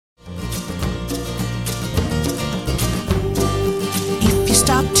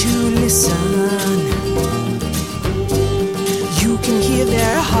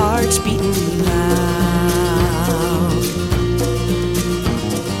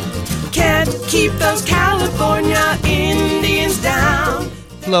keep those California Indians down.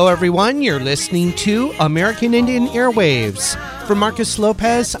 Hello, everyone. You're listening to American Indian Airwaves. For Marcus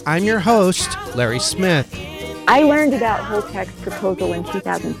Lopez, I'm your host, Larry Smith. I learned about Holtec's proposal in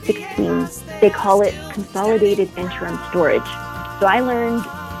 2016. They call it consolidated interim storage. So I learned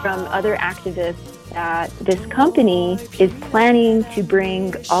from other activists that this company is planning to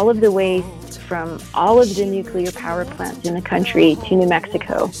bring all of the waste from all of the nuclear power plants in the country to New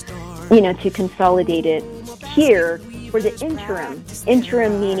Mexico, to consolidate it here for the interim.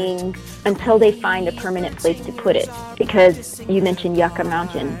 Interim meaning until they find a permanent place to put it. Because you mentioned Yucca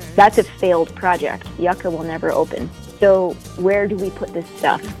Mountain. That's a failed project. Yucca will never open. So where do we put this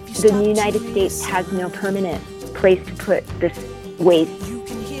stuff? The United States has no permanent place to put this waste.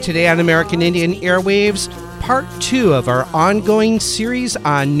 Today on American Indian Airwaves, part 2 of our ongoing series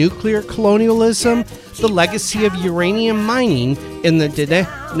on nuclear colonialism, the legacy of uranium mining in the Diné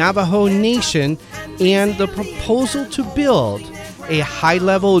Navajo Nation, and the proposal to build a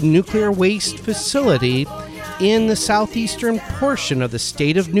high-level nuclear waste facility in the southeastern portion of the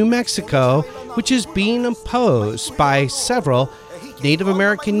state of New Mexico, which is being opposed by several Native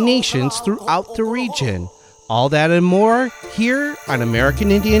American nations throughout the region. All that and more here on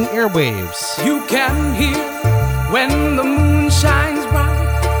American Indian Airwaves. You can hear when the moon shines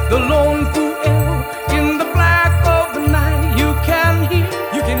bright, the lone Fuel in the black of the night. You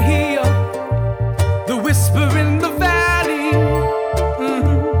can hear the whisper in the valley.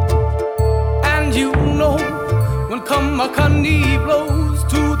 And you know when Kamakani blows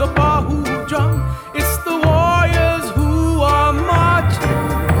to the Bahu drum, it's the warriors who are marching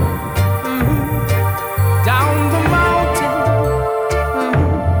down the mountain,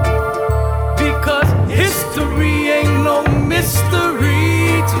 because history ain't no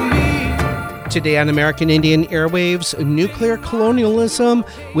mystery to me. Today on American Indian Airwaves, nuclear colonialism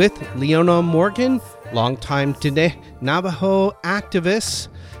with Leona Morgan, longtime Diné Navajo activist.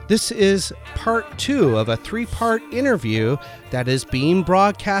 This is part 2 of a 3-part interview that is being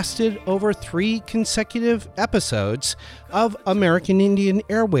broadcasted over 3 consecutive episodes of American Indian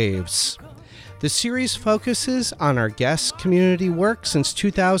Airwaves. The series focuses on our guest's community work since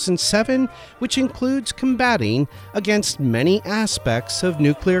 2007, which includes combating against many aspects of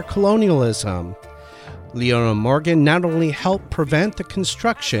nuclear colonialism. Leona Morgan not only helped prevent the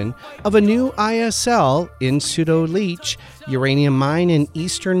construction of a new ISL in Pseudo Leach uranium mine in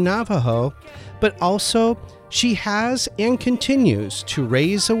eastern Navajo, but also she has and continues to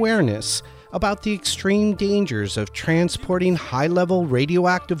raise awareness about the extreme dangers of transporting high-level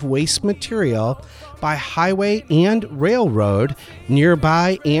radioactive waste material by highway and railroad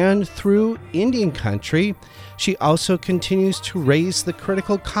nearby and through Indian country. She also continues to raise the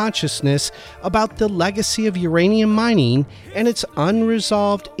critical consciousness about the legacy of uranium mining and its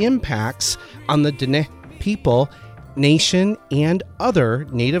unresolved impacts on the Diné people, nation, and other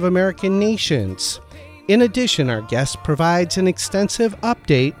Native American nations. In addition, our guest provides an extensive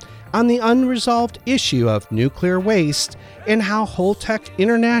update on the unresolved issue of nuclear waste and how Holtec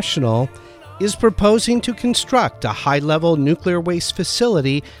International is proposing to construct a high-level nuclear waste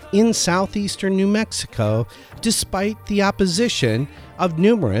facility in southeastern New Mexico, despite the opposition of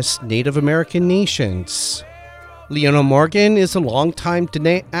numerous Native American nations. Leona Morgan is a longtime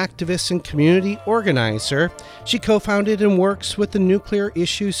Diné activist and community organizer. She co-founded and works with the Nuclear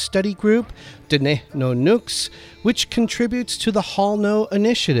Issues Study Group, Diné No Nukes, which contributes to the Hall No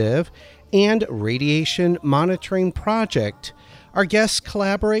Initiative and Radiation Monitoring Project. Our guest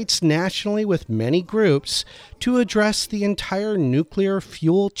collaborates nationally with many groups to address the entire nuclear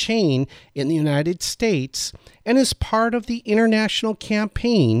fuel chain in the United States and is part of the international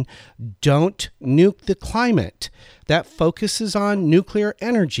campaign Don't Nuke the Climate that focuses on nuclear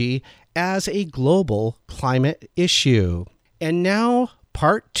energy as a global climate issue. And now,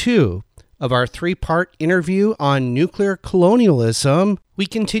 part 2 of our 3-part interview on nuclear colonialism. We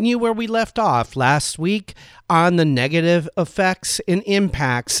continue where we left off last week on the negative effects and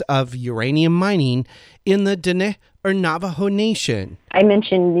impacts of uranium mining in the Diné or Navajo Nation. I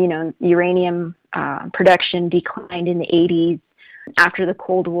mentioned, uranium production declined in the 80s after the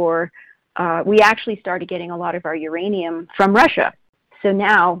Cold War. We actually started getting a lot of our uranium from Russia. So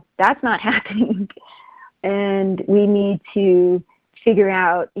now that's not happening. And we need to figure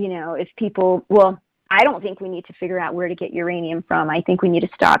out, if people, I don't think we need to figure out where to get uranium from. I think we need to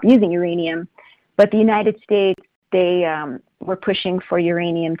stop using uranium. But the United States, they were pushing for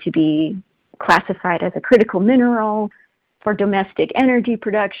uranium to be classified as a critical mineral for domestic energy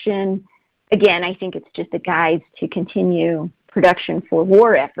production. Again, I think it's just a guise to continue production for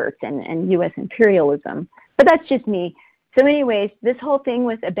war efforts and U.S. imperialism. But that's just me. So anyways, this whole thing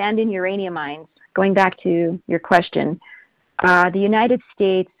with abandoned uranium mines, going back to your question, the United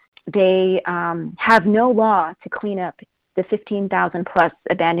States, they have no law to clean up the 15,000 plus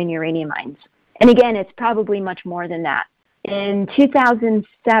abandoned uranium mines. And again, it's probably much more than that. In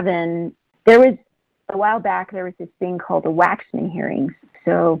 2007, a while back, there was this thing called the Waxman hearings.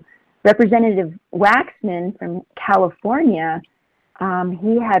 So Representative Waxman from California,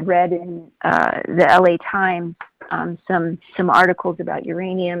 he had read in the LA Times some articles about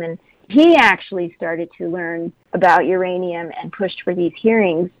uranium, and he actually started to learn about uranium and pushed for these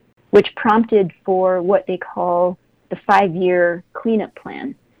hearings, which prompted for what they call the 5-year cleanup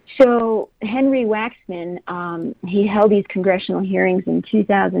plan. So Henry Waxman, he held these congressional hearings in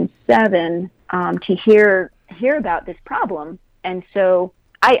 2007 to hear about this problem. And so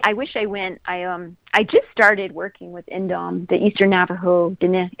I wish I went. I just started working with INDOM, the Eastern Navajo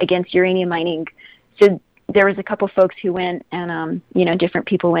Diné Against Uranium Mining. So there was a couple folks who went, and different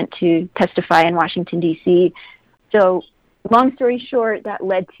people went to testify in Washington, D.C. So long story short, that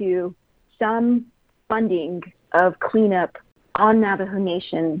led to some funding of cleanup on Navajo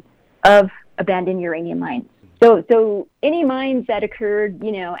Nation of abandoned uranium mines. So any mines that occurred,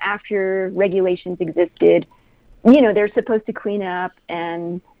 after regulations existed, they're supposed to clean up,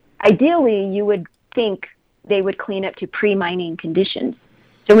 and ideally you would think they would clean up to pre-mining conditions.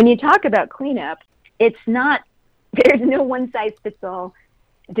 So when you talk about cleanup, there's no one size fits all.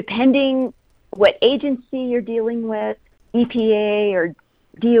 Depending what agency you're dealing with, EPA or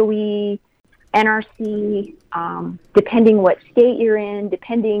DOE, NRC, depending what state you're in,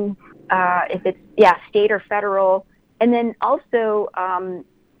 depending if it's state or federal, and then also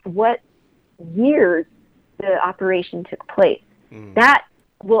what years the operation took place. That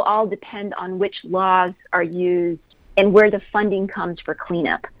will all depend on which laws are used and where the funding comes for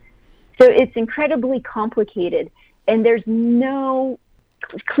cleanup. So it's incredibly complicated, and there's no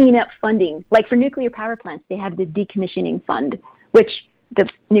cleanup funding. Like for nuclear power plants, they have the decommissioning fund, which the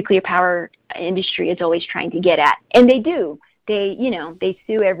nuclear power industry is always trying to get at. And they do. They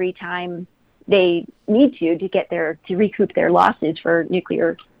sue every time they need to recoup their losses for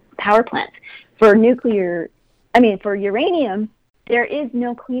nuclear power plants. For uranium, there is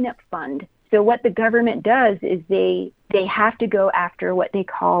no cleanup fund. So what the government does is they have to go after what they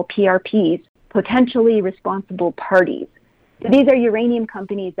call PRPs, potentially responsible parties. So these are uranium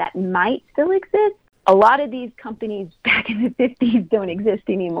companies that might still exist. A lot of these companies back in the 50s don't exist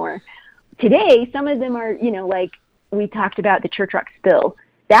anymore. Today, some of them are, like we talked about the Church Rock spill.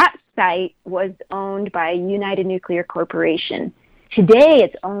 That site was owned by United Nuclear Corporation. Today,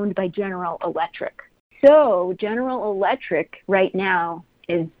 it's owned by General Electric. So General Electric right now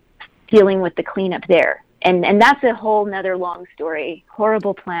is dealing with the cleanup there. And that's a whole nother long story.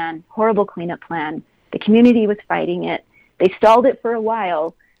 Horrible plan, horrible cleanup plan. The community was fighting it. They stalled it for a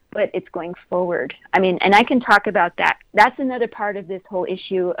while, but it's going forward. And I can talk about that. That's another part of this whole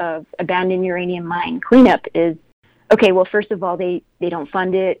issue of abandoned uranium mine cleanup is, okay, well, first of all, they don't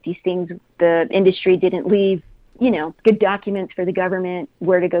fund it. These things, the industry didn't leave, good documents for the government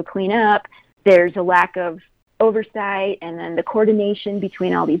where to go clean up. There's a lack of oversight and then the coordination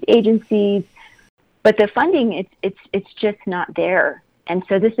between all these agencies. But the funding, it's just not there. And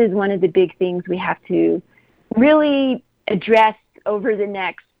so this is one of the big things we have to really address over the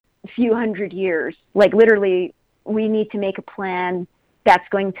next few hundred years. Like literally, we need to make a plan that's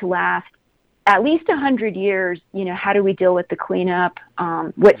going to last at least 100 years. How do we deal with the cleanup?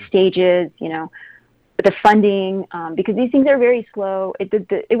 What stages, the funding, because these things are very slow.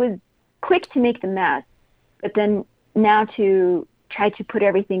 It was quick to make the mess, but then now to try to put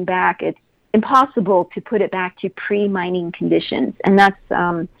everything back, it's impossible to put it back to pre-mining conditions. And that's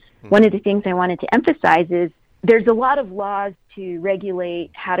one of the things I wanted to emphasize is there's a lot of laws to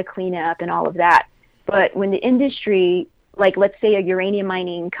regulate how to clean up and all of that. But when the industry, like let's say a uranium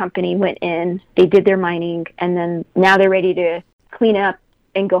mining company went in, they did their mining, and then now they're ready to clean up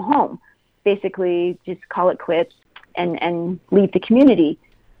and go home. Basically, just call it quits and leave the community.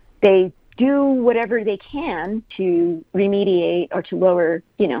 They do whatever they can to remediate or to lower,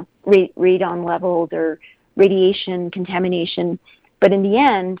 radon levels or radiation contamination. But in the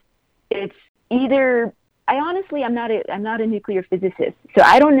end, it's either, I'm not a nuclear physicist, so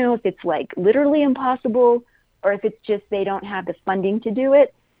I don't know if it's like literally impossible or if it's just they don't have the funding to do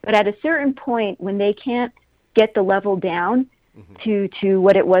it. But at a certain point, when they can't get the level down to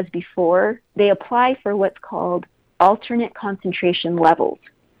what it was before, they apply for what's called alternate concentration levels,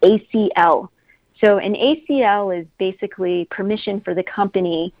 ACL. So an ACL is basically permission for the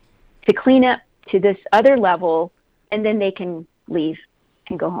company to clean up to this other level, and then they can leave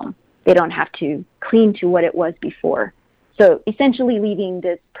and go home. They don't have to clean to what it was before. So essentially leaving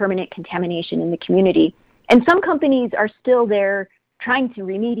this permanent contamination in the community. And some companies are still there trying to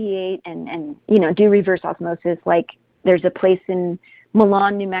remediate and do reverse osmosis. Like there's a place in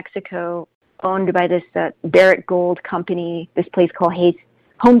Milan, New Mexico, owned by this Barrick Gold company, this place called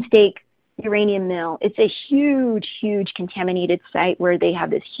Homestake Uranium Mill. It's a huge, huge contaminated site where they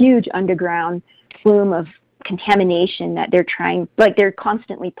have this huge underground plume of contamination that they're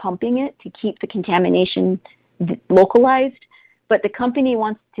constantly pumping it to keep the contamination localized. But the company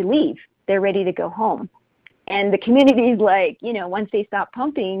wants to leave. They're ready to go home. And the community is like, once they stop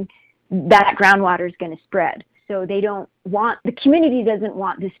pumping, that groundwater is going to spread. So the community doesn't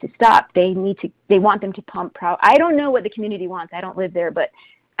want this to stop. They want them to pump. I don't know what the community wants. I don't live there, but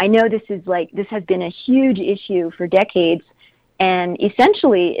I know this has been a huge issue for decades. And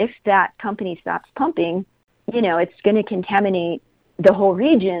essentially, if that company stops pumping, it's going to contaminate the whole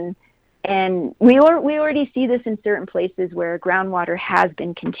region. And we already see this in certain places where groundwater has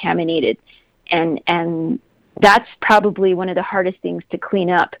been contaminated. And that's probably one of the hardest things to clean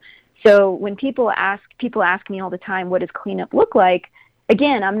up. So when people ask me all the time, what does cleanup look like?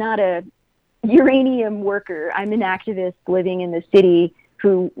 Again, I'm not a uranium worker. I'm an activist living in the city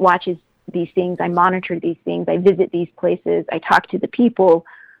who watches these things. I monitor these things. I visit these places. I talk to the people.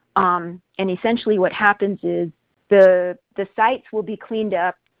 And essentially what happens is the sites will be cleaned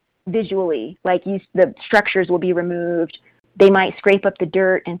up visually. The structures will be removed. They might scrape up the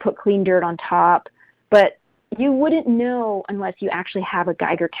dirt and put clean dirt on top. But you wouldn't know unless you actually have a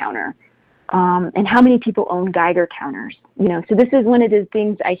Geiger counter. And how many people own Geiger counters? So this is one of the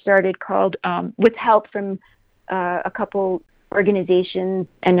things I started called, with help from a couple organizations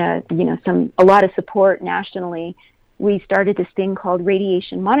and a lot of support nationally. We started this thing called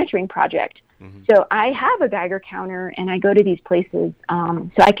Radiation Monitoring Project. Mm-hmm. So I have a Geiger counter, and I go to these places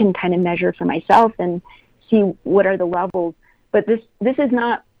so I can kind of measure for myself and see what are the levels. But this is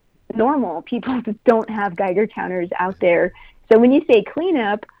not normal. People don't have Geiger counters out there. So when you say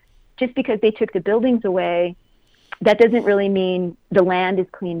cleanup, just because they took the buildings away, that doesn't really mean the land is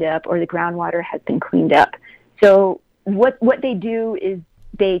cleaned up or the groundwater has been cleaned up. So what they do is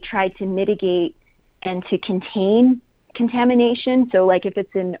they try to mitigate and to contain contamination. So like if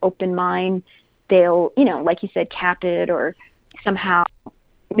it's an open mine, they'll, like you said, cap it or somehow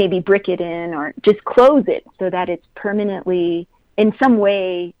maybe brick it in or just close it so that it's permanently in some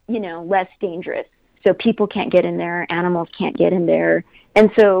way, less dangerous. So people can't get in there, animals can't get in there, and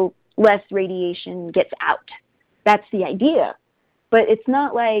so less radiation gets out. That's the idea. But it's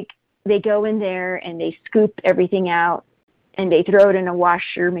not like they go in there and they scoop everything out and they throw it in a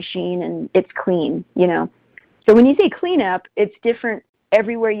washer machine and it's clean, So when you say cleanup, it's different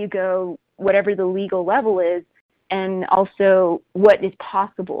everywhere you go, whatever the legal level is, and also what is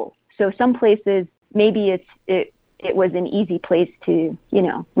possible. So some places, maybe it was an easy place to,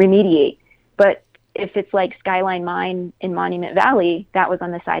 remediate. But if it's like Skyline Mine in Monument Valley, that was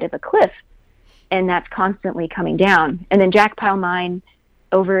on the side of a cliff, and that's constantly coming down. And then Jackpile Mine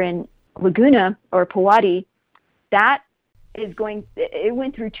over in Laguna or Pewaukee, it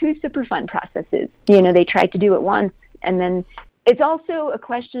went through two Superfund processes. They tried to do it once, and then it's also a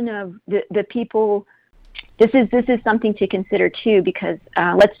question of the people. This is something to consider too, because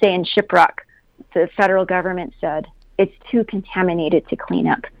let's say in Shiprock, the federal government said it's too contaminated to clean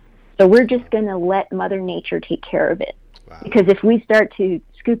up. So we're just going to let Mother Nature take care of it. Wow. Because if we start to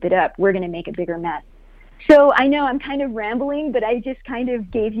scoop it up, we're going to make a bigger mess. So I know I'm kind of rambling, but I just kind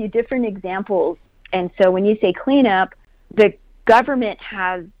of gave you different examples. And so when you say cleanup, the government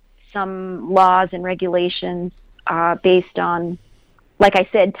has some laws and regulations based on, like I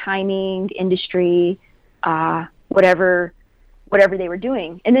said, timing, industry, whatever they were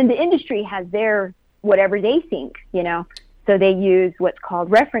doing. And then the industry has their whatever they think, So they use what's called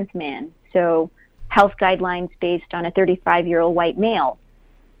reference man. So health guidelines based on a 35-year-old white male,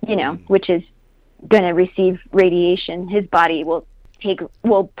 which is going to receive radiation. His body will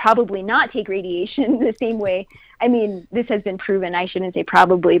probably not take radiation the same way. I mean, this has been proven. I shouldn't say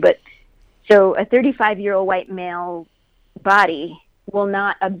probably, but so a 35-year-old white male body will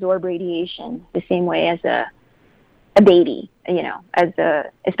not absorb radiation the same way as a baby,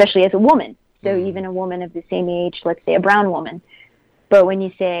 especially as a woman. So even a woman of the same age, let's say a brown woman. But when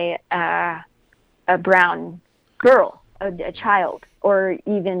you say a brown girl, a child, or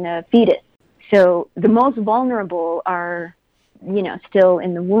even a fetus, so the most vulnerable are, still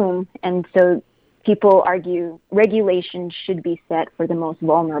in the womb. And so people argue regulations should be set for the most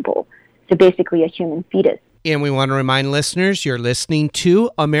vulnerable. So basically a human fetus. And we want to remind listeners you're listening to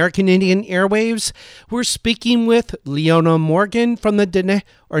American Indian Airwaves. We're speaking with Leona Morgan from the Diné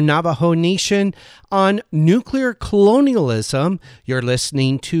or Navajo Nation on nuclear colonialism. You're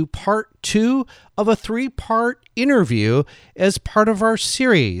listening to part 2 of a 3-part interview as part of our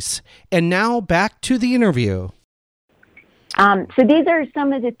series. And now back to the interview. So these are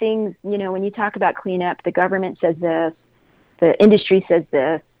some of the things, when you talk about cleanup, the government says this, the industry says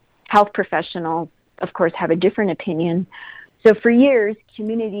this, health professionals, of course, have a different opinion. So for years,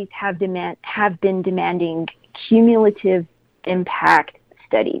 communities have been demanding cumulative impact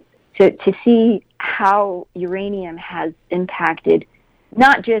studies to see how uranium has impacted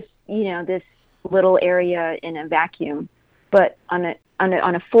not just this little area in a vacuum, but on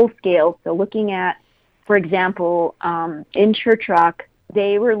a full scale. So looking at, for example, in Church Rock,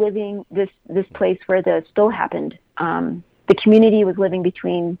 they were living this place where the spill happened. The community was living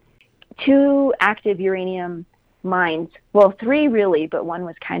between 2 active uranium mines. Well, 3 really, but one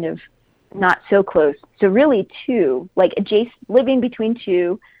was kind of not so close. So really 2, like living between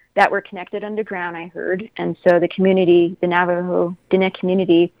 2 that were connected underground, I heard. And so the community, the Navajo Diné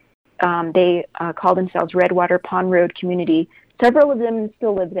community, they call themselves Redwater Pond Road Community. Several of them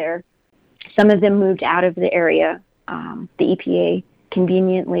still live there. Some of them moved out of the area. The EPA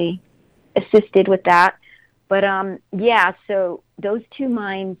conveniently assisted with that. But so those 2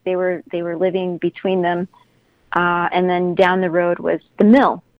 mines, they were living between them, and then down the road was the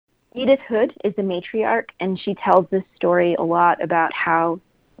mill. Edith Hood is the matriarch, and she tells this story a lot about how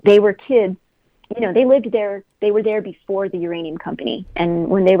they were kids. They lived there. They were there before the uranium company, and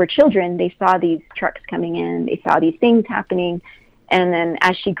when they were children, they saw these trucks coming in. They saw these things happening, and then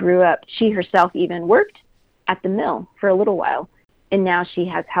as she grew up, she herself even worked at the mill for a little while, and now she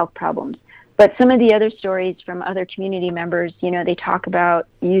has health problems. But some of the other stories from other community members, they talk about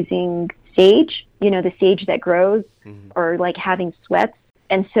using sage, the sage that grows, or like having sweats.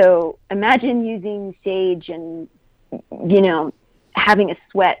 And so imagine using sage and, having a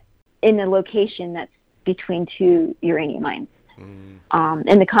sweat in a location that's between 2 uranium mines.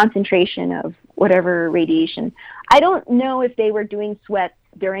 And the concentration of whatever radiation. I don't know if they were doing sweats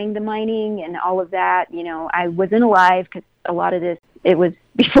during the mining and all of that. I wasn't alive because a lot of this, it was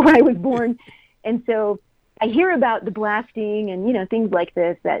before I was born. And so I hear about the blasting and, things like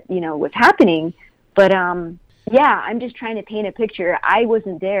this that, was happening. But, I'm just trying to paint a picture. I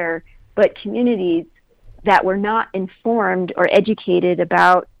wasn't there, but communities that were not informed or educated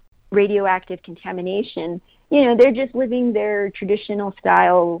about radioactive contamination, they're just living their traditional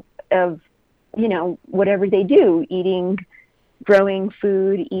style of, whatever they do, growing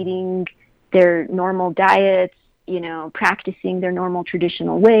food, eating their normal diets, practicing their normal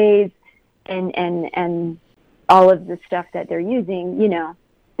traditional ways, and all of the stuff that they're using,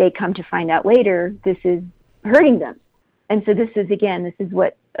 they come to find out later this is hurting them. And so this is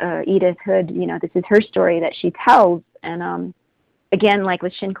what Edith Hood, this is her story that she tells. And again, like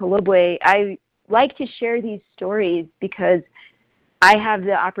with Shinkolobwe, I like to share these stories because I have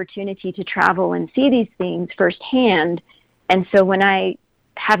the opportunity to travel and see these things firsthand. And so when I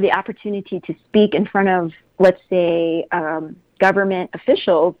have the opportunity to speak in front of, let's say, government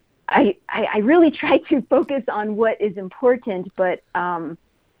officials, I really try to focus on what is important, but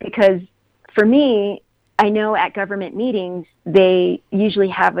because for me, I know at government meetings, they usually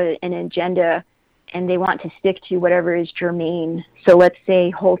have an agenda and they want to stick to whatever is germane. So let's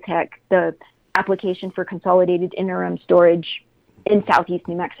say Holtec, the application for consolidated interim storage in southeast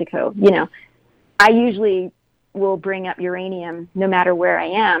New Mexico. I usually will bring up uranium no matter where I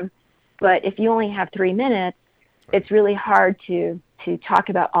am, but if you only have 3 minutes, it's really hard to talk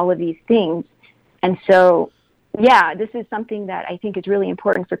about all of these things. And so, this is something that I think is really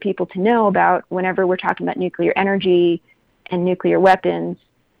important for people to know about whenever we're talking about nuclear energy and nuclear weapons,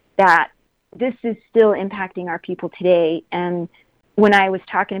 that this is still impacting our people today. And when I was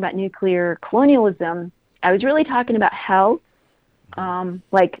talking about nuclear colonialism, I was really talking about health,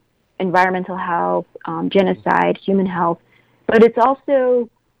 like environmental health, genocide, human health, but it's also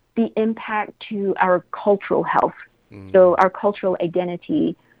the impact to our cultural health. So our cultural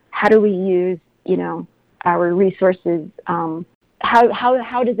identity, how do we use, our resources?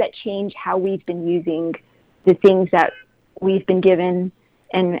 How does that change how we've been using the things that we've been given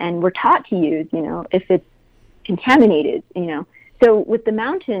and we're taught to use, if it's contaminated, So with the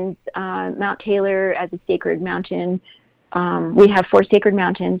mountains, Mount Taylor as a sacred mountain, we have 4 sacred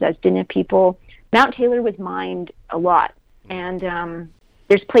mountains as Diné people. Mount Taylor was mined a lot, and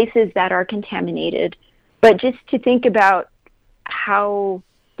there's places that are contaminated. But just to think about how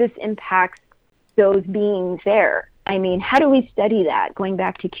this impacts those beings there. I mean, how do we study that, going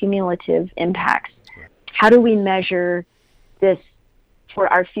back to cumulative impacts? how do we measure this for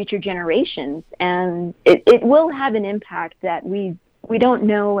our future generations? And it will have an impact that we don't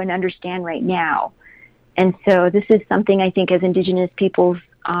know and understand right now. And so this is something I think as Indigenous peoples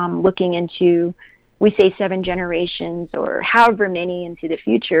looking into, we say 7 generations or however many into the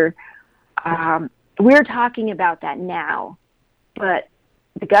future, we're talking about that now. But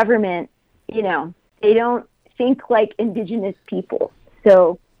the government, they don't think like Indigenous people.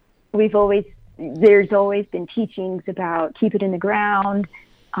 So there's always been teachings about keep it in the ground.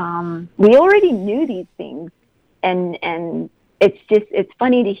 We already knew these things, and it's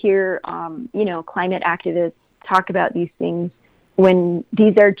funny to hear climate activists talk about these things when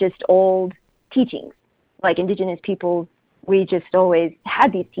these are just old teachings. Like Indigenous people, we just always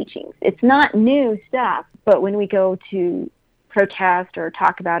had these teachings. It's not new stuff, but when we go to protest or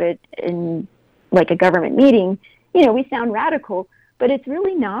talk about it in like a government meeting, we sound radical, but it's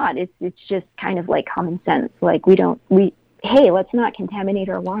really not. It's just kind of like common sense. Like hey, let's not contaminate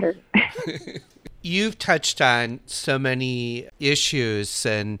our water. You've touched on so many issues,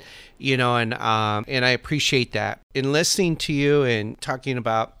 and I appreciate that. In listening to you and talking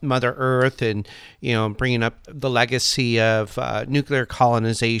about Mother Earth, and bringing up the legacy of nuclear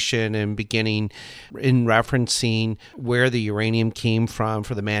colonization, and beginning in referencing where the uranium came from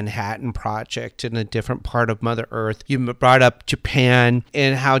for the Manhattan Project in a different part of Mother Earth. You brought up Japan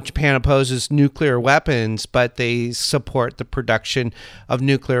and how Japan opposes nuclear weapons, but they support the production of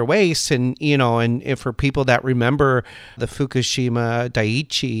nuclear waste. And and for people that remember the Fukushima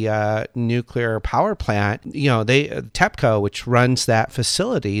Daiichi nuclear power plant, TEPCO, which runs that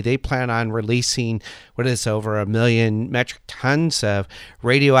facility, they plan on releasing what is over 1 million metric tons of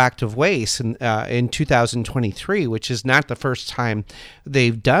radioactive waste in 2023, which is not the first time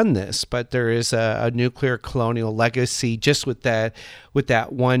they've done this, but there is a nuclear colonial legacy just with that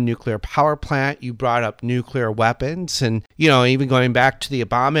one nuclear power plant. You brought up nuclear weapons, and even going back to the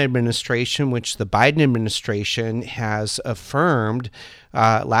Obama administration, which the Biden administration has affirmed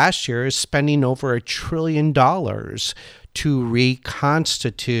last year, is spending over $1 trillion to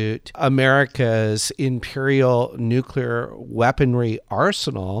reconstitute America's imperial nuclear weaponry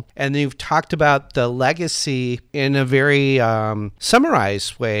arsenal. And you've talked about the legacy in a very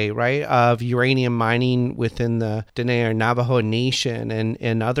summarized way, right, of uranium mining within the Dene or Navajo Nation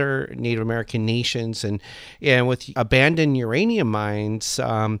and other Native American nations. And with abandoned uranium mines,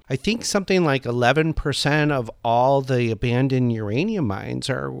 I think something like 11% of all the abandoned uranium mines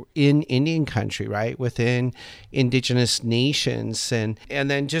are in Indian country, right, within Indigenous nations, and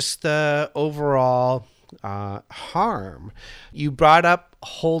then just the overall harm. You brought up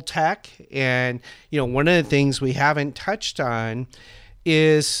Holtec, and one of the things we haven't touched on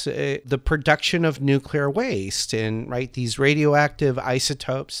is the production of nuclear waste, and these radioactive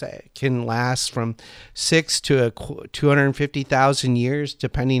isotopes that can last from 6 to 250,000 years,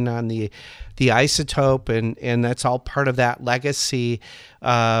 depending on the isotope, and that's all part of that legacy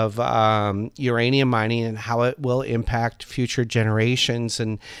of uranium mining and how it will impact future generations.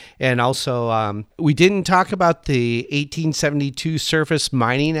 And also, we didn't talk about the 1872 Surface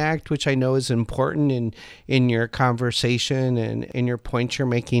Mining Act, which I know is important in your conversation and in your point you're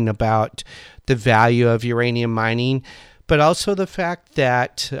making about the value of uranium mining, but also the fact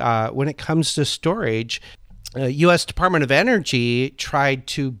that when it comes to storage, U.S. Department of Energy tried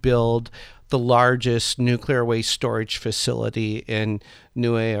to build the largest nuclear waste storage facility in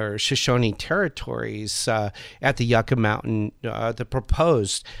Niue or Shoshone territories at the Yucca Mountain, the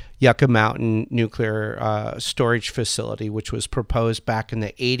proposed Yucca Mountain nuclear storage facility, which was proposed back in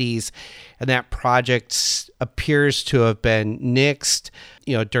the 80s. And that project appears to have been nixed,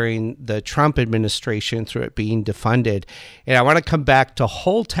 during the Trump administration through it being defunded. And I want to come back to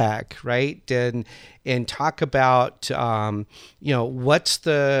Holtec, right? And talk about, what's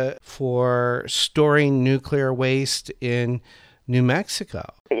for storing nuclear waste in New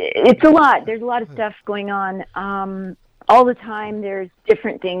Mexico? It's a lot. There's a lot of stuff going on. All the time, there's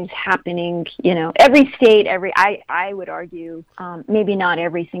different things happening. Every state, I would argue, maybe not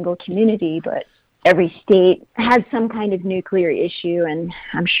every single community, but every state has some kind of nuclear issue, and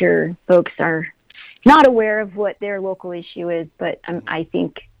I'm sure folks are not aware of what their local issue is, but I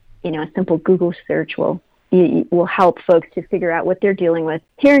think a simple Google search will help folks to figure out what they're dealing with.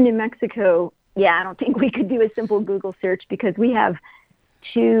 Here in New Mexico, I don't think we could do a simple Google search because we have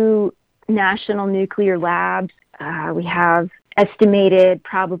 2 national nuclear labs. We have estimated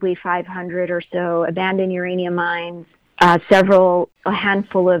probably 500 or so abandoned uranium mines, a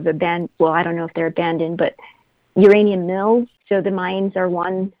handful of I don't know if they're abandoned, but uranium mills. So the mines are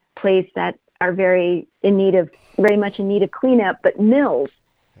one place that are very much in need of cleanup, but mills.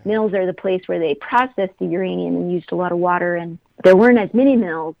 mills are the place where they processed the uranium and used a lot of water. And there weren't as many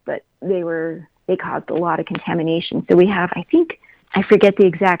mills, but they caused a lot of contamination. So we have, I think, I forget the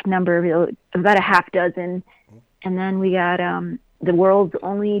exact number, about a half dozen. And then we got the world's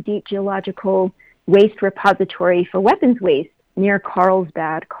only deep geological waste repository for weapons waste near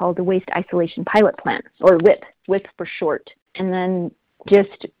Carlsbad called the Waste Isolation Pilot Plant, or WIPP for short. And then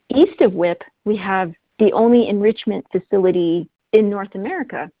just east of WIPP, we have the only enrichment facility in North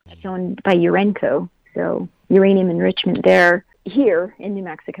America. It's owned by Urenco. So uranium enrichment here in New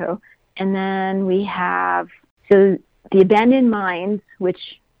Mexico. And then we have, so the abandoned mines,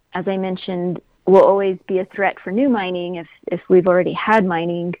 which, as I mentioned, will always be a threat for new mining if we've already had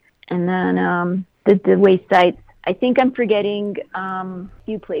mining. And then the waste sites, I think I'm forgetting a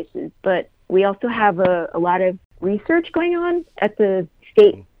few places, but we also have a lot of research going on at the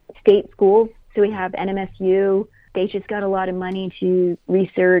state schools. So we have NMSU. They just got a lot of money to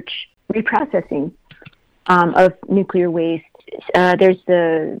research reprocessing of nuclear waste. There's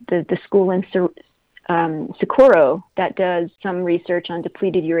the school in Socorro that does some research on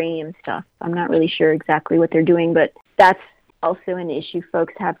depleted uranium stuff. I'm not really sure exactly what they're doing, but that's also an issue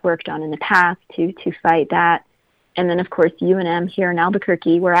folks have worked on in the past to fight that. And then, of course, UNM here in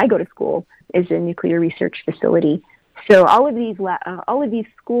Albuquerque, where I go to school, is a nuclear research facility. So all of these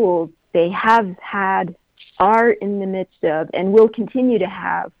schools, they have had, are in the midst of, and will continue to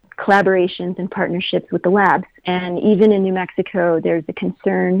have collaborations and partnerships with the labs. And even in New Mexico, there's a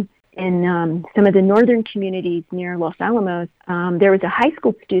concern in some of the northern communities near Los Alamos. There was a high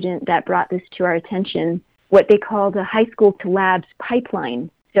school student that brought this to our attention, what they call the high school to labs pipeline.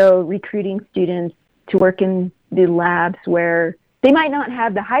 So recruiting students to work in the labs where they might not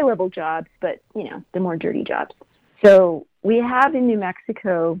have the high level jobs, but the more dirty jobs. So we have in New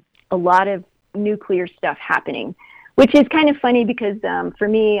Mexico a lot of nuclear stuff happening, which is kind of funny because for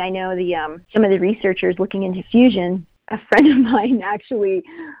me, I know some of the researchers looking into fusion. A friend of mine actually,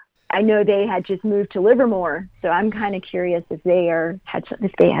 I know they had just moved to Livermore, so I'm kind of curious if they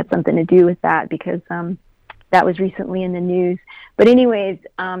had something to do with that, because that was recently in the news. But anyways,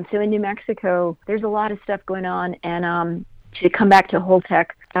 so in New Mexico, there's a lot of stuff going on. And to come back to Holtec,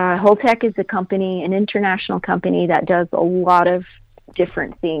 Holtec is a company, an international company that does a lot of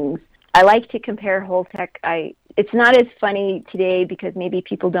different things. I like to compare Holtec. It's not as funny today because maybe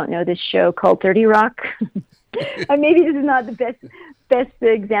people don't know this show called 30 Rock. And maybe this is not the best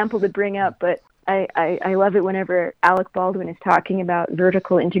example to bring up, but I love it whenever Alec Baldwin is talking about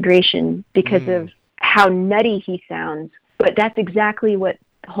vertical integration because of how nutty he sounds. But that's exactly what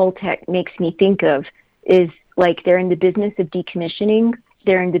Holtec makes me think of, is like they're in the business of decommissioning.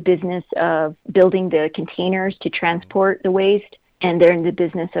 They're in the business of building the containers to transport the waste, and they're in the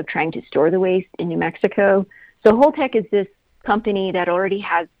business of trying to store the waste in New Mexico. So Holtec is this company that already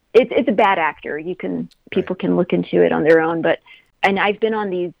has, it's a bad actor. People can look into it on their own, and I've been on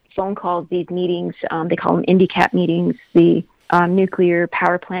these phone calls, these meetings, they call them INDICAP meetings, the nuclear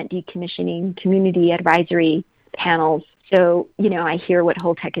power plant decommissioning community advisory panels. So, I hear what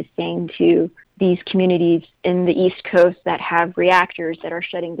Holtec is saying to these communities in the East Coast that have reactors that are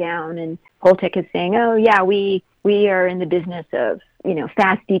shutting down. And Holtec is saying, oh, yeah, we are in the business of,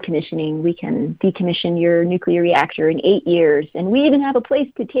 fast decommissioning. We can decommission your nuclear reactor in 8 years. And we even have a place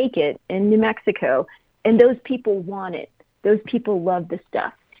to take it in New Mexico. And those people want it. Those people love the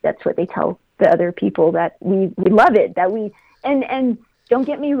stuff. That's what they tell the other people, that we love it, and don't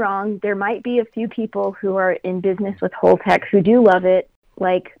get me wrong, there might be a few people who are in business with Holtec who do love it.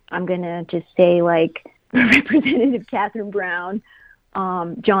 Like, I'm going to just say, like, Representative Catherine Brown,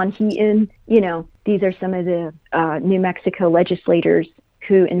 John Heaton, these are some of the New Mexico legislators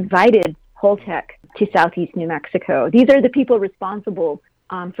who invited Holtec to Southeast New Mexico. These are the people responsible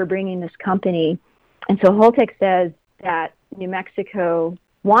for bringing this company. And so Holtec says that New Mexico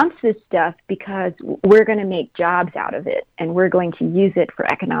wants this stuff because we're going to make jobs out of it and we're going to use it for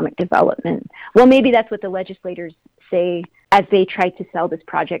economic development. Well, maybe that's what the legislators say as they try to sell this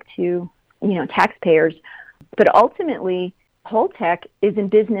project to, taxpayers. But ultimately, Holtec is in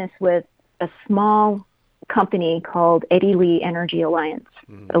business with a small company called Eddie Lee Energy Alliance,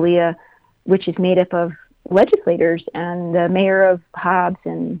 ALEA, which is made up of legislators and the mayor of Hobbs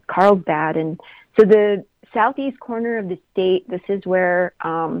and Carlsbad. And so the southeast corner of the state, this is where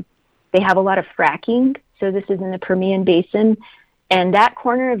they have a lot of fracking. So this is in the Permian Basin, and that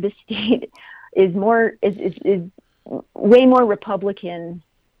corner of the state is way more Republican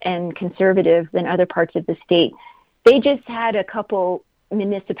and conservative than other parts of the state. They just had a couple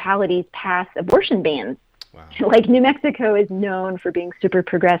municipalities pass abortion bans. Wow. Like New Mexico is known for being super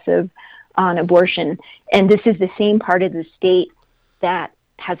progressive on abortion, and this is the same part of the state that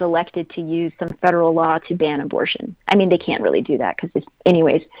has elected to use some federal law to ban abortion. I mean, they can't really do that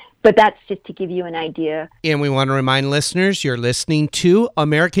anyways, but that's just to give you an idea. And we want to remind listeners, you're listening to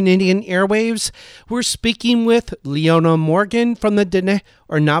American Indian Airwaves. We're speaking with Leona Morgan from the Diné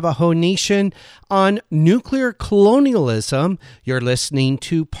or Navajo Nation on nuclear colonialism. You're listening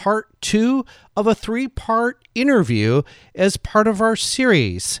to part 2 of a 3-part interview as part of our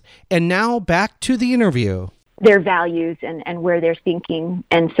series. And now back to the interview. Their values and where they're thinking.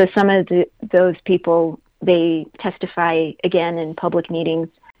 And so some of those people, they testify again in public meetings.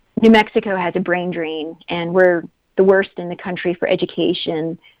 New Mexico has a brain drain, and we're the worst in the country for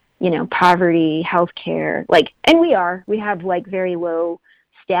education, poverty, healthcare. And we have very low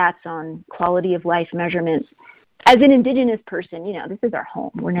stats on quality of life measurements. As an Indigenous person, this is our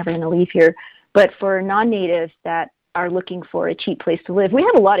home. We're never going to leave here. But for non-natives that are looking for a cheap place to live, we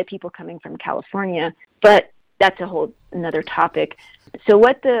have a lot of people coming from California, but that's a whole another topic. So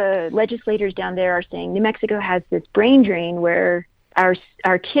what the legislators down there are saying, New Mexico has this brain drain where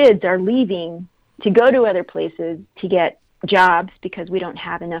our kids are leaving to go to other places to get jobs because we don't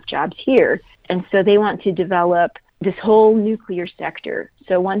have enough jobs here. And so they want to develop this whole nuclear sector.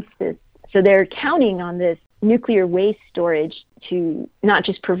 So they're counting on this nuclear waste storage to not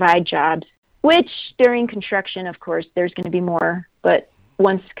just provide jobs, which during construction, of course, there's going to be more, but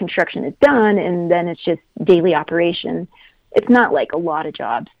once construction is done and then it's just daily operation, it's not like a lot of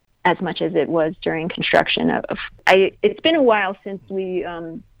jobs as much as it was during construction. It's been a while since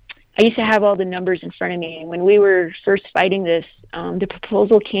I used to have all the numbers in front of me. When we were first fighting this, the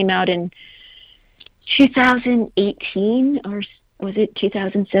proposal came out in 2018 or was it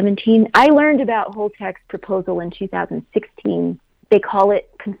 2017? I learned about Holtec's proposal in 2016. They call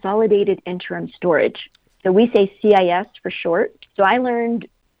it Consolidated Interim Storage. So we say CIS for short. So I learned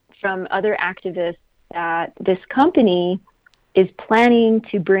from other activists that this company is planning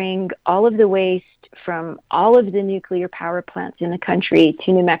to bring all of the waste from all of the nuclear power plants in the country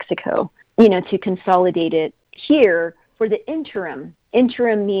to New Mexico, to consolidate it here for the interim.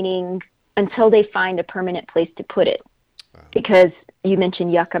 Interim meaning until they find a permanent place to put it. Wow. Because you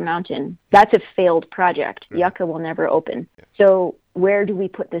mentioned Yucca Mountain. That's a failed project. Right. Yucca will never open. Yeah. So where do we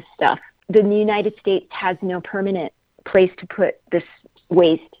put this stuff? The United States has no permanent place to put this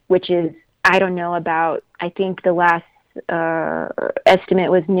waste, which is, I think the last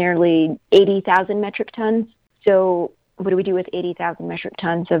estimate was nearly 80,000 metric tons. So what do we do with 80,000 metric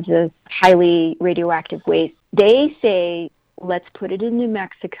tons of this highly radioactive waste? They say, let's put it in New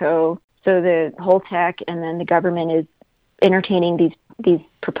Mexico. So the Holtec and then the government is entertaining these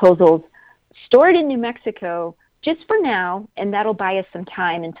proposals, store it in New Mexico just for now, and that'll buy us some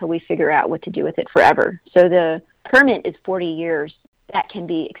time until we figure out what to do with it forever. So the permit is 40 years. That can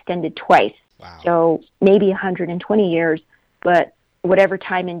be extended twice. Wow. So maybe 120 years, but whatever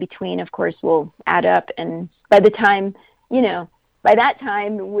time in between, of course, will add up. And by that time,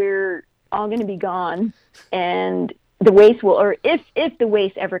 we're all going to be gone. And the waste or if the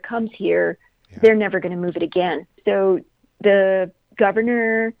waste ever comes here, they're never going to move it again. So the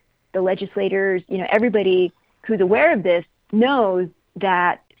governor, the legislators, everybody who's aware of this knows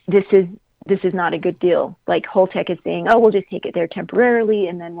that this is not a good deal. Like Holtec is saying, we'll just take it there temporarily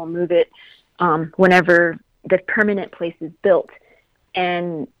and then we'll move it whenever the permanent place is built.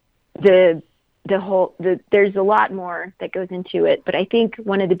 And there's a lot more that goes into it. But I think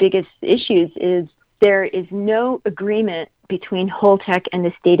one of the biggest issues is there is no agreement between Holtec and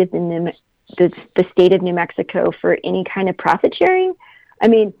the state of the state of New Mexico for any kind of profit sharing. I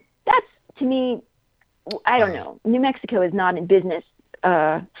mean, that's, to me, I don't know. New Mexico is not in business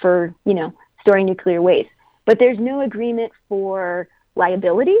for, storing nuclear waste. But there's no agreement for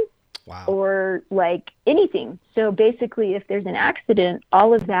liability or anything. So basically, if there's an accident,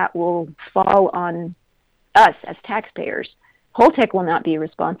 all of that will fall on us as taxpayers. Holtec will not be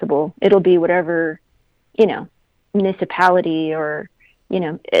responsible. It'll be whatever, municipality or,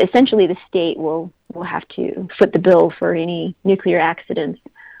 essentially the state will have to foot the bill for any nuclear accidents.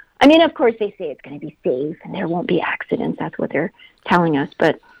 I mean, of course, they say it's going to be safe and there won't be accidents. That's what they're telling us.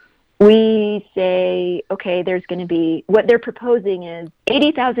 But we say, okay, there's going to be, what they're proposing is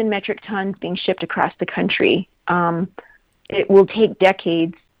 80,000 metric tons being shipped across the country. It will take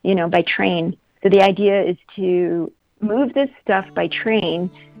decades, by train. So the idea is to move this stuff by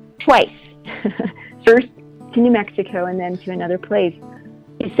train twice. First to New Mexico and then to another place,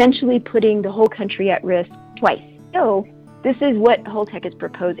 essentially putting the whole country at risk twice. So this is what Holtec is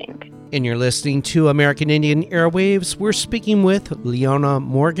proposing. And you're listening to American Indian Airwaves. We're speaking with Leona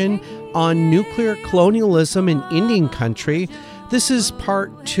Morgan on nuclear colonialism in Indian country. This is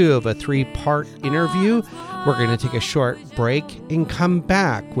part 2 of a 3-part interview. We're going to take a short break and come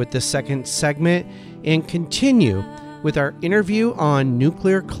back with the second segment and continue with our interview on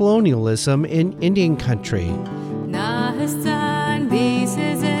nuclear colonialism in Indian country.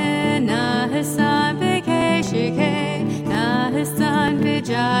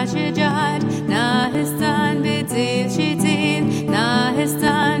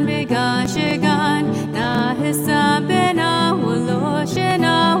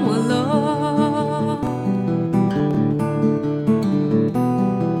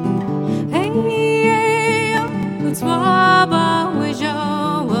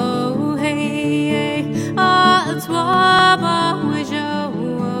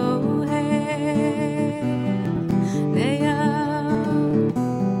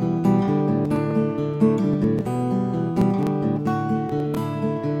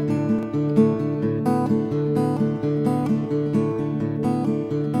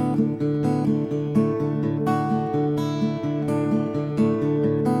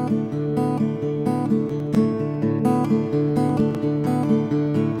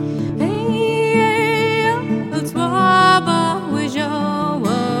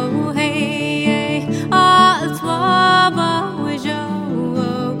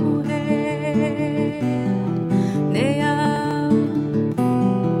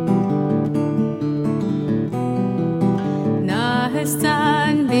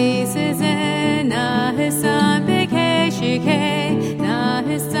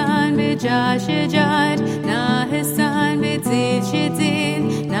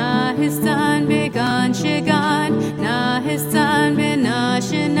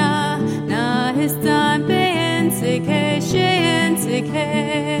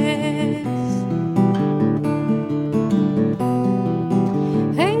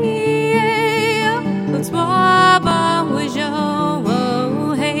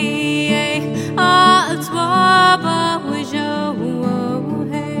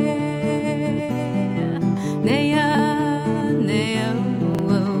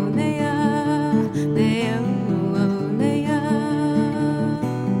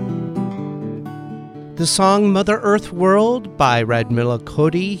 The song Mother Earth World by Radmila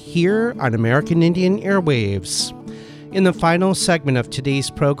Cody here on American Indian Airwaves. In the final segment of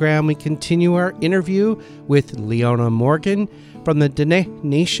today's program, we continue our interview with Leona Morgan from the Dene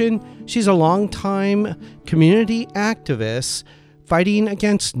Nation. She's a longtime community activist fighting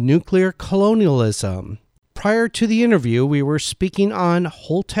against nuclear colonialism. Prior to the interview, we were speaking on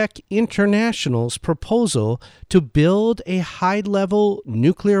Holtec International's proposal to build a high-level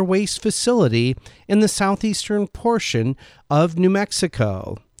nuclear waste facility in the southeastern portion of New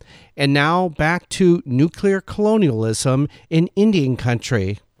Mexico. And now back to nuclear colonialism in Indian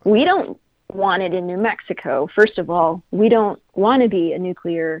country. We don't want it in New Mexico. First of all, we don't want to be a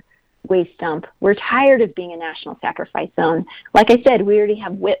nuclear waste dump. We're tired of being a national sacrifice zone. Like I said, we already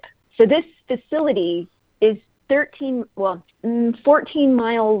have WIPP. So this facility is 14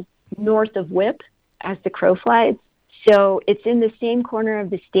 miles north of WIPP as the crow flies. So it's in the same corner of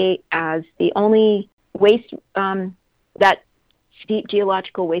the state as the only waste, that deep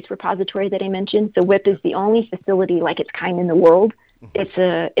geological waste repository that I mentioned. So WIPP is the only facility like its kind in the world. It's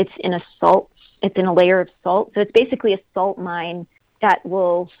in a layer of salt. So it's basically a salt mine that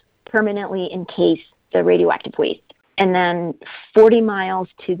will permanently encase the radioactive waste. And then 40 miles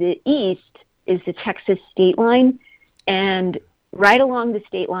to the east is the Texas state line, and right along the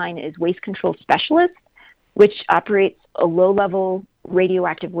state line is Waste Control Specialist, which operates a low-level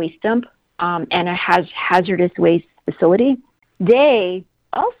radioactive waste dump and a hazardous waste facility. They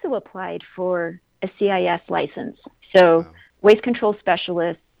also applied for a CIS license. So Waste Control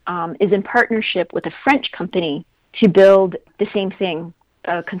Specialist is in partnership with a French company to build the same thing,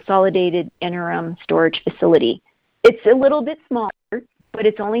 a consolidated interim storage facility. It's a little bit smaller, but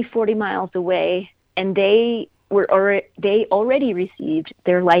it's only 40 miles away, and they already received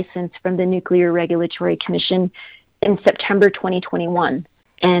their license from the Nuclear Regulatory Commission in September 2021,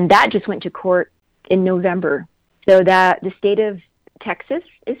 and that just went to court in November. So that the state of Texas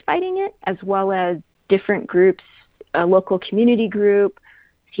is fighting it, as well as different groups, a local community group,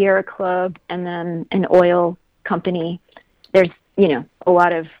 Sierra Club, and then an oil company. There's, a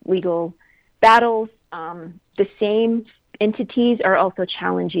lot of legal battles. The same entities are also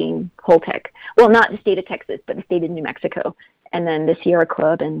challenging Holtec. Well, not the state of Texas, but the state of New Mexico, and then the Sierra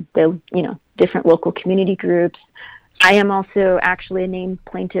Club and the, different local community groups. I am also actually a named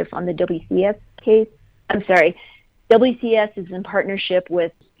plaintiff on the WCS case. I'm sorry, WCS is in partnership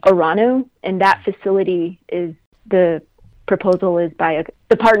with Orano, and that facility is, the proposal is by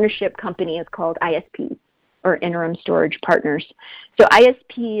the partnership company is called ISP. or interim storage partners. So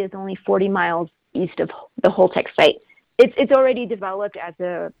ISP is only 40 miles east of the Holtec site. It's already developed as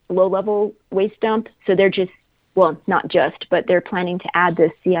a low-level waste dump, so they're just, well, not just, but they're planning to add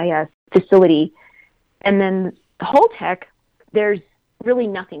this CIS facility. And then Holtec, there's really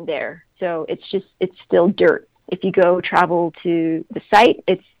nothing there. So it's still dirt. If you go travel to the site,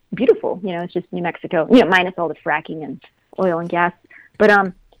 it's beautiful. It's just New Mexico, minus all the fracking and oil and gas. But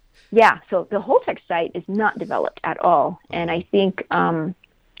so the Holtec site is not developed at all. And I think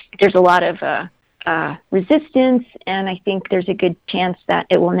there's a lot of resistance, and I think there's a good chance that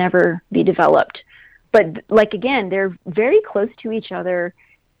it will never be developed. But again, they're very close to each other,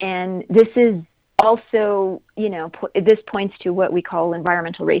 and this is also, this points to what we call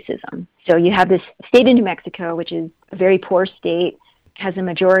environmental racism. So you have this state in New Mexico, which is a very poor state, has a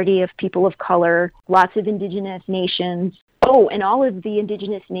majority of people of color, lots of indigenous nations. Oh, and all of the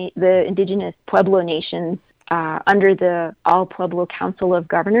indigenous Pueblo nations under the All Pueblo Council of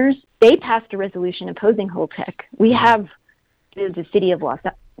Governors, they passed a resolution opposing Holtec. We have the city of Las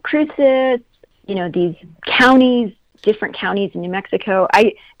Cruces, these counties, different counties in New Mexico.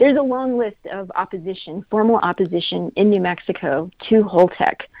 There's a long list of opposition, formal opposition in New Mexico to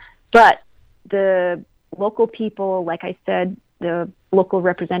Holtec. But the local people, like I said, the local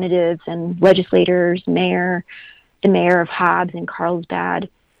representatives and legislators, the mayor of Hobbs and Carlsbad,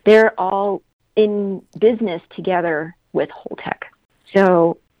 they're all in business together with Holtec.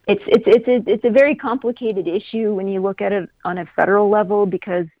 So it's a very complicated issue when you look at it on a federal level,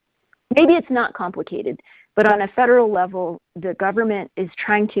 because maybe it's not complicated, but on a federal level, the government is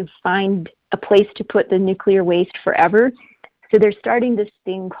trying to find a place to put the nuclear waste forever. So they're starting this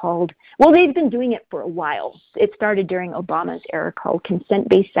thing called, well, they've been doing it for a while. It started during Obama's era, called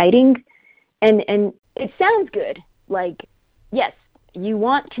consent-based siting. And it sounds good. Like, yes, you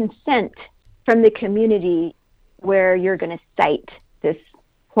want consent from the community where you're going to site this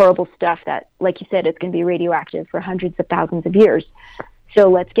horrible stuff that, like you said, it's going to be radioactive for hundreds of thousands of years. So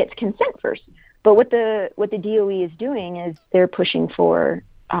let's get consent first. But what the DOE is doing is they're pushing for,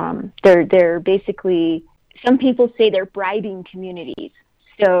 they're basically, some people say they're bribing communities.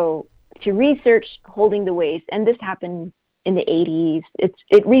 So to research holding the waste, and this happened in the 80s,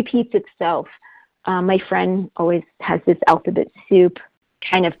 it repeats itself. My friend always has this alphabet soup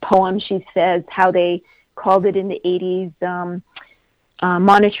kind of poem. She says how they called it in the 80s,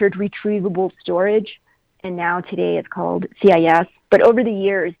 monitored retrievable storage, and now today it's called CIS. But over the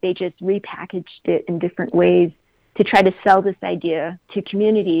years, they just repackaged it in different ways to try to sell this idea to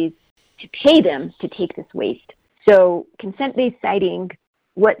communities to pay them to take this waste. So consent-based siting,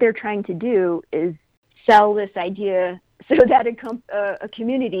 what they're trying to do is sell this idea so that a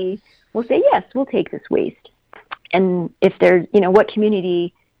community will say, yes, we'll take this waste. And if there's,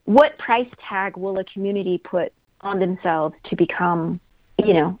 what price tag will a community put on themselves to become,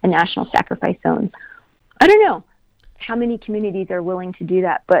 a national sacrifice zone? I don't know how many communities are willing to do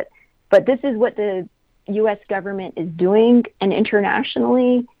that, but this is what the U.S. government is doing, and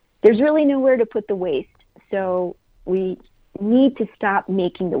internationally, there's really nowhere to put the waste. So we need to stop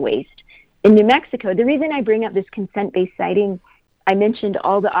making the waste. In New Mexico, the reason I bring up this consent-based siting, I mentioned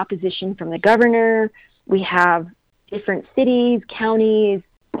all the opposition from the governor. We have different cities, counties,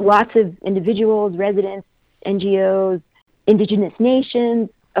 lots of individuals, residents, NGOs, indigenous nations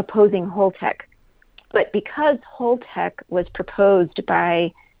opposing Holtec. But because Holtec was proposed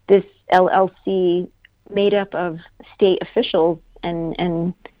by this LLC made up of state officials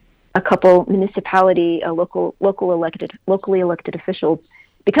and a couple locally elected officials,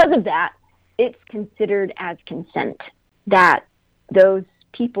 because of that, it's considered as consent that those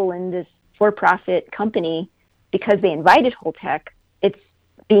people in this for-profit company, because they invited Holtec, it's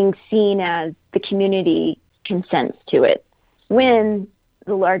being seen as the community consents to it. When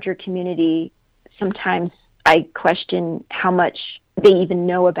the larger community, sometimes I question how much they even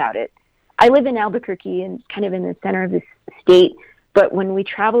know about it. I live in Albuquerque and kind of in the center of this state, but when we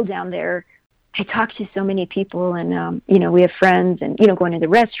travel down there, I talk to so many people, and we have friends, and going to the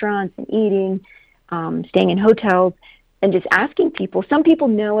restaurants and eating, staying in hotels, and just asking people. Some people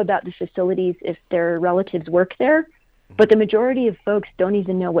know about the facilities if their relatives work there, but the majority of folks don't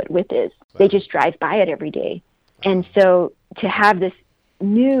even know what WIPP is. They just drive by it every day. And so to have this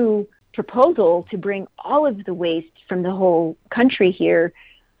new proposal to bring all of the waste from the whole country here,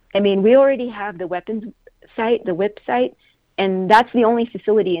 I mean, we already have the weapons site, the WIPP site, and that's the only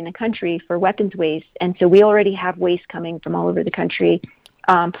facility in the country for weapons waste. And so we already have waste coming from all over the country,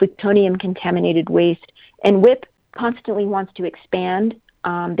 plutonium-contaminated waste. And WIPP constantly wants to expand.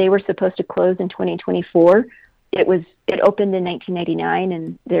 They were supposed to close in 2024. It opened in 1999,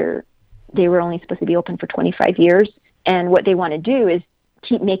 and they were only supposed to be open for 25 years. And what they want to do is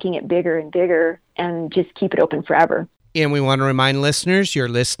keep making it bigger and bigger and just keep it open forever. And we want to remind listeners, you're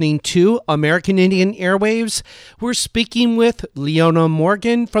listening to American Indian Airwaves. We're speaking with Leona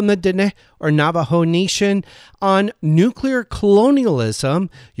Morgan from the Diné or Navajo Nation on nuclear colonialism.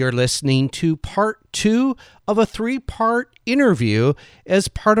 You're listening to part 2 of a 3-part interview as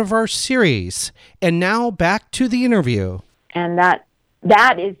part of our series. And now back to the interview. And that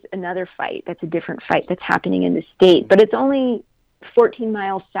is another fight. That's a different fight that's happening in the state. But it's only 14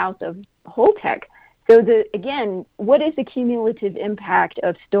 miles south of Holtec. So again, what is the cumulative impact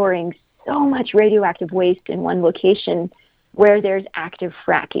of storing so much radioactive waste in one location where there's active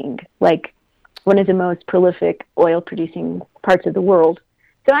fracking, like one of the most prolific oil-producing parts of the world?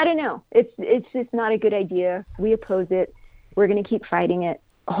 So I don't know. It's just not a good idea. We oppose it. We're going to keep fighting it.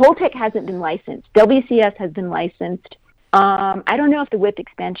 Holtec hasn't been licensed. WCS has been licensed. I don't know if the WIPP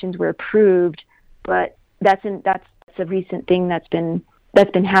expansions were approved, but that's a recent thing that's been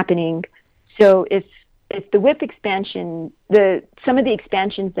happening. So if the WIPP expansion, some of the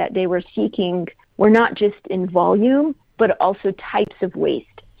expansions that they were seeking were not just in volume, but also types of waste.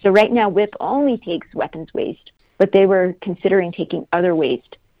 So right now WIPP only takes weapons waste, but they were considering taking other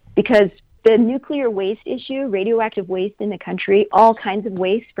waste because the nuclear waste issue, radioactive waste in the country, all kinds of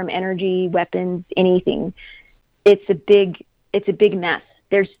waste from energy, weapons, anything, it's a big mess.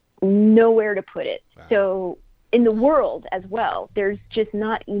 There's nowhere to put it. Wow. So in the world as well, there's just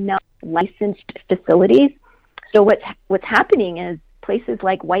not enough licensed facilities. So what's happening is places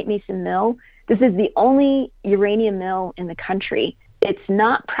like White Mesa Mill, this is the only uranium mill in the country. It's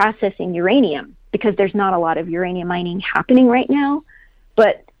not processing uranium because there's not a lot of uranium mining happening right now,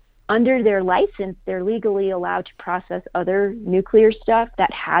 but under their license, they're legally allowed to process other nuclear stuff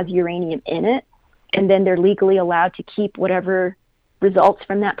that has uranium in it, and then they're legally allowed to keep whatever results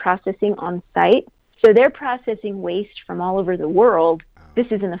from that processing on site. So they're processing waste from all over the world. This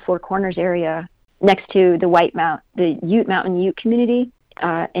is in the Four Corners area next to the Ute Mountain Ute community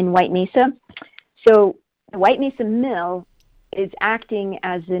in White Mesa. So the White Mesa Mill is acting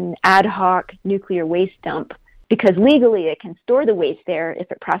as an ad hoc nuclear waste dump because legally it can store the waste there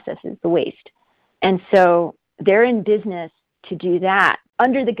if it processes the waste. And so they're in business to do that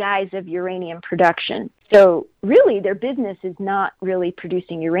under the guise of uranium production. So really their business is not really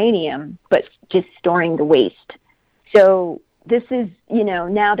producing uranium, but just storing the waste. So this is,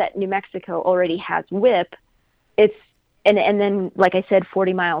 now that New Mexico already has WIPP, and then, like I said,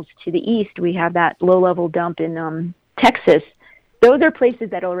 40 miles to the east, we have that low-level dump in Texas. Those are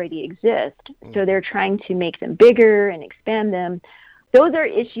places that already exist. So they're trying to make them bigger and expand them. Those are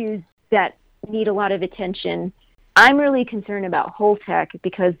issues that need a lot of attention. I'm really concerned about Holtec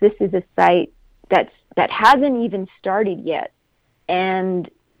because this is a site that hasn't even started yet. And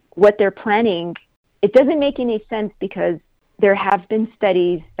what they're planning, it doesn't make any sense because there have been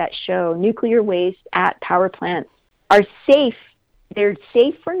studies that show nuclear waste at power plants are safe. They're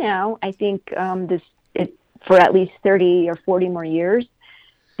safe for now. I think for at least 30 or 40 more years.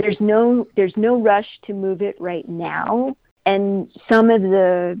 There's no rush to move it right now. And some of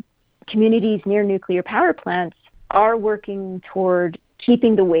the communities near nuclear power plants are working toward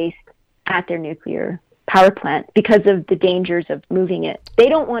keeping the waste at their nuclear power plant because of the dangers of moving it. They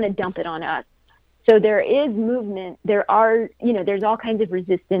don't want to dump it on us. So there is movement. There's all kinds of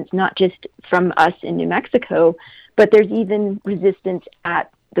resistance, not just from us in New Mexico, but there's even resistance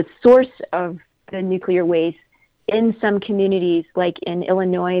at the source of the nuclear waste in some communities, like in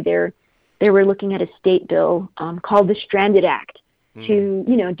Illinois. They were looking at a state bill called the Stranded Act to,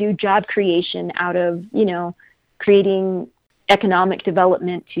 do job creation out of, creating economic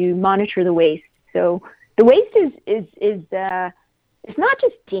development to monitor the waste. So the waste is it's not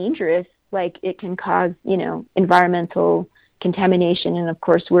just dangerous, like it can cause, environmental contamination. And of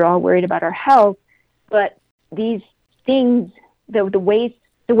course, we're all worried about our health, but these things, the waste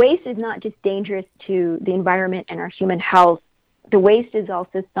is not just dangerous to the environment and our human health. The waste is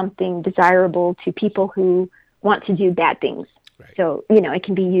also something desirable to people who want to do bad things. Right. So, it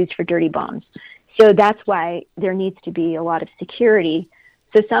can be used for dirty bombs. So that's why there needs to be a lot of security.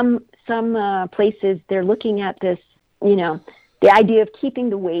 So some places, they're looking at this, the idea of keeping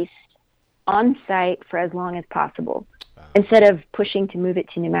the waste on site for as long as possible instead of pushing to move it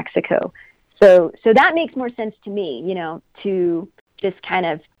to New Mexico. So that makes more sense to me, to just kind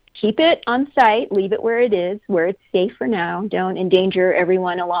of keep it on site, leave it where it is, where it's safe for now, don't endanger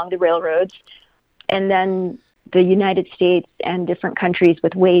everyone along the railroads. And then the United States and different countries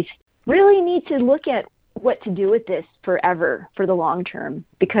with waste really need to look at what to do with this forever for the long term,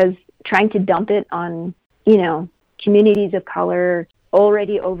 because trying to dump it on, communities of color,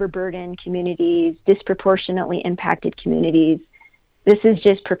 already overburdened communities, disproportionately impacted communities. This is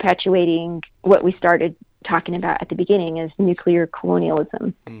just perpetuating what we started talking about at the beginning as nuclear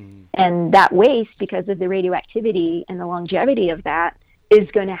colonialism. And that waste, because of the radioactivity and the longevity of that, is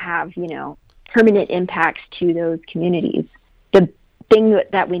going to have, permanent impacts to those communities. The thing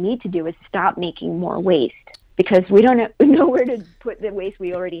that we need to do is stop making more waste, because we don't know where to put the waste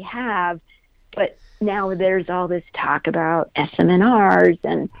we already have. But now there's all this talk about SMNRs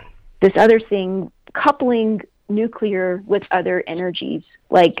and this other thing, coupling nuclear with other energies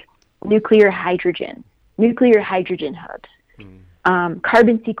like nuclear hydrogen hubs,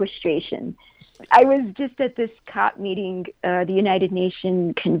 carbon sequestration. I was just at this COP meeting, the United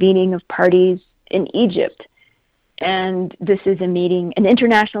Nations convening of parties in Egypt. And this is an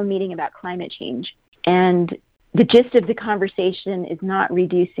international meeting about climate change. And the gist of the conversation is not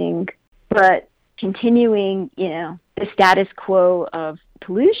reducing, but continuing, the status quo of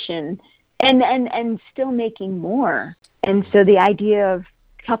pollution and still making more. And so the idea of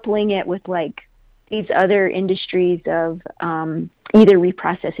coupling it with like these other industries of either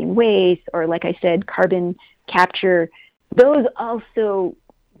reprocessing waste or, like I said, carbon capture, those also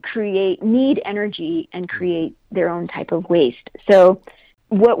need energy and create their own type of waste. So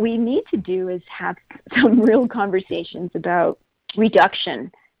what we need to do is have some real conversations about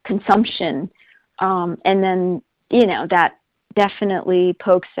reduction, consumption, and then, that definitely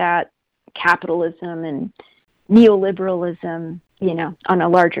pokes at capitalism and neoliberalism, on a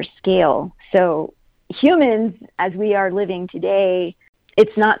larger scale. So humans, as we are living today,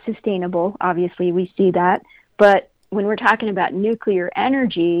 it's not sustainable. Obviously, we see that. But when we're talking about nuclear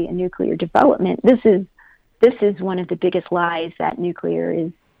energy and nuclear development, this is one of the biggest lies, that nuclear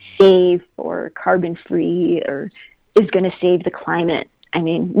is safe or carbon-free or is going to save the climate. I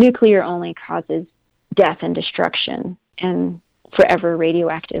mean, nuclear only causes death and destruction and forever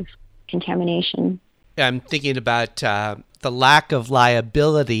radioactive contamination. I'm thinking about the lack of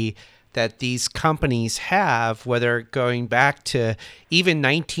liability that these companies have, whether going back to even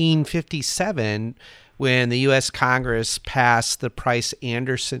 1957, when the U.S. Congress passed the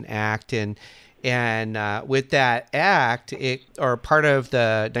Price-Anderson Act, and with that act, part of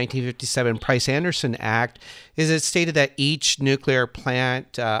the 1957 Price-Anderson Act, is it stated that each nuclear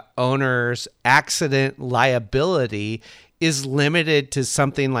plant owner's accident liability is limited to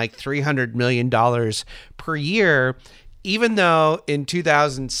something like $300 million per year, even though in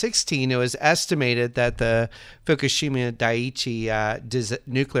 2016 it was estimated that the Fukushima Daiichi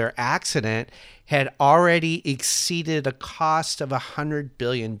nuclear accident had already exceeded a cost of $100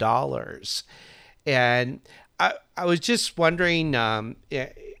 billion. And I was just wondering,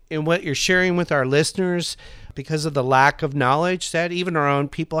 in what you're sharing with our listeners, because of the lack of knowledge that even our own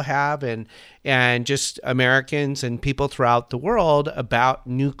people have, and just Americans and people throughout the world about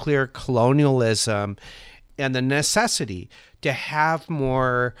nuclear colonialism, and the necessity to have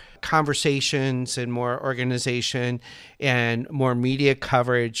more conversations and more organization and more media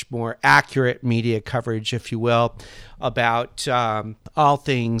coverage, more accurate media coverage, if you will, about all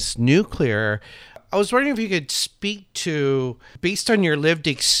things nuclear. I was wondering if you could speak to, based on your lived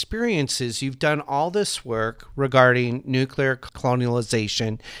experiences, you've done all this work regarding nuclear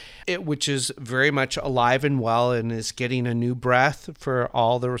colonialization, which is very much alive and well and is getting a new breath for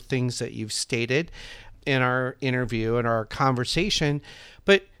all the things that you've stated in our interview and our conversation.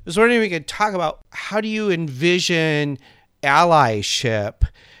 But I was wondering if we could talk about, how do you envision allyship,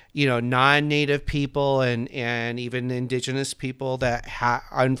 non-native people and even indigenous people that are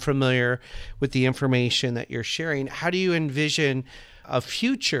unfamiliar with the information that you're sharing? How do you envision a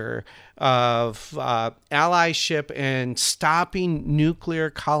future of allyship and stopping nuclear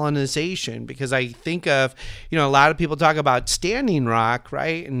colonization? Because I think of, a lot of people talk about Standing Rock,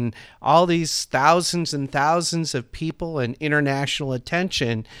 right? And all these thousands and thousands of people and international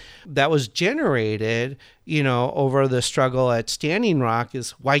attention that was generated, over the struggle at Standing Rock.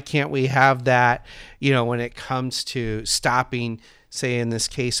 Is why can't we have that, when it comes to stopping, say in this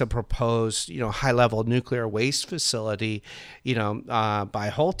case, a proposed, high-level nuclear waste facility,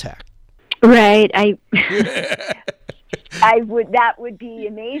 by Holtec? Right. That would be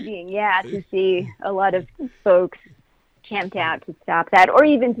amazing. Yeah. To see a lot of folks camped out to stop that, or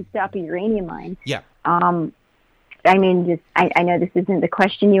even to stop a uranium mine. Yeah. I know this isn't the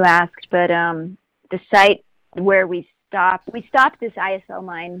question you asked, but, the site where we stopped this ISL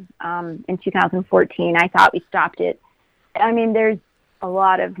mine, in 2014. I thought we stopped it. There's a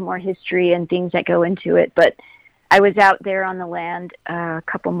lot of more history and things that go into it, but I was out there on the land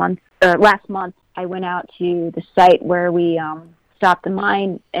last month. I went out to the site where we stopped the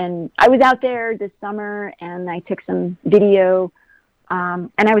mine, and I was out there this summer, and I took some video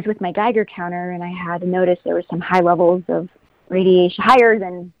And I was with my Geiger counter, and I had noticed there were some high levels of radiation, higher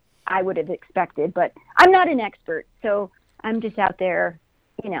than I would have expected. But I'm not an expert, so I'm just out there,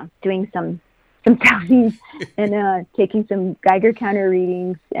 doing some soundings and taking some Geiger counter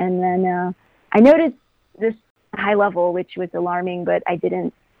readings. And then I noticed this high level, which was alarming, but I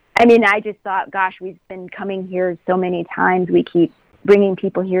just thought, gosh, we've been coming here so many times. We keep bringing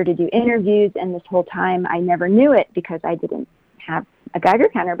people here to do interviews, and this whole time I never knew it because I didn't have a Geiger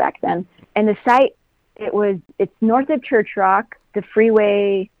counter back then. And the site, it's north of Church Rock. The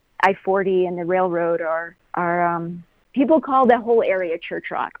freeway, I-40, and the railroad are people call the whole area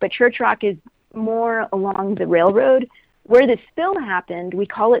Church Rock, but Church Rock is more along the railroad. Where the spill happened, we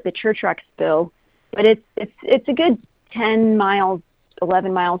call it the Church Rock spill, but it's a good 10 miles,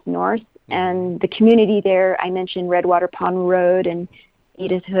 11 miles north. And the community there, I mentioned Redwater Pond Road and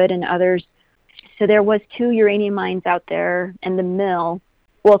Edith Hood and others. So there was 2 uranium mines out there, and the mill,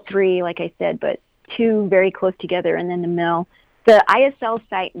 well, 3, like I said, but 2 very close together, and then the mill. The ISL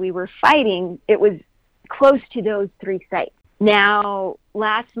site we were fighting, it was close to those 3 sites. Now,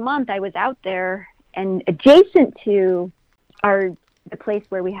 last month I was out there, and adjacent to the place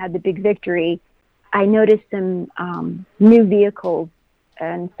where we had the big victory, I noticed some new vehicles.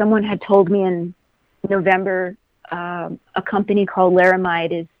 And someone had told me in November, a company called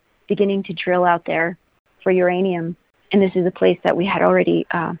Laramide is beginning to drill out there for uranium. And this is a place that we had already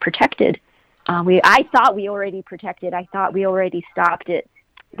protected. I thought we already protected. I thought we already stopped it.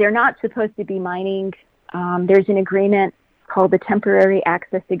 They're not supposed to be mining. There's an agreement called the Temporary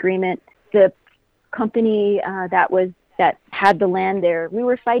Access Agreement. The company that had the land there, we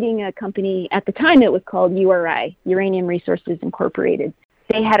were fighting a company, at the time it was called URI, Uranium Resources Incorporated.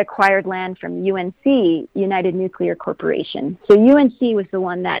 They had acquired land from UNC, United Nuclear Corporation. So UNC was the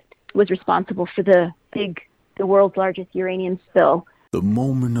one that was responsible for the world's largest uranium spill. The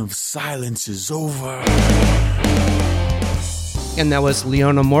moment of silence is over. And that was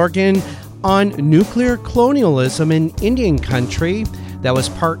Leona Morgan on nuclear colonialism in Indian country. That was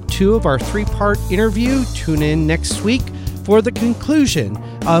part 2 of our 3-part interview. Tune in next week for the conclusion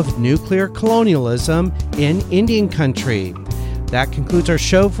of nuclear colonialism in Indian country. That concludes our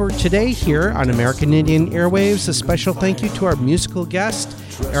show for today here on American Indian Airwaves. A special thank you to our musical guest,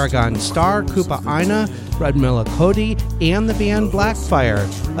 Aragon Star, Koopa Aina, Radmilla Cody, and the band Blackfire.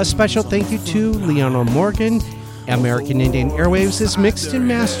 A special thank you to Leona Morgan. American Indian Airwaves is mixed and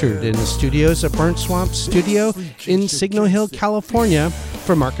mastered in the studios of Burnt Swamp Studio in Signal Hill, California.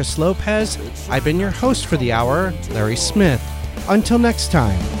 For Marcus Lopez, I've been your host for the hour, Larry Smith. Until next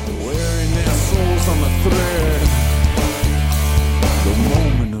time. Wearing their souls on the thread. The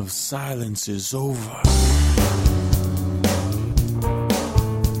moment of silence is over.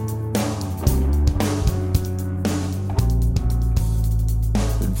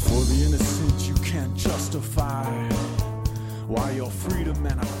 And for the innocent you can't justify why your freedom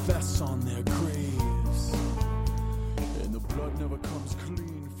manifests on their graves. And the blood never comes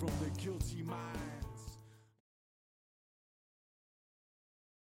clean from the guilty mind.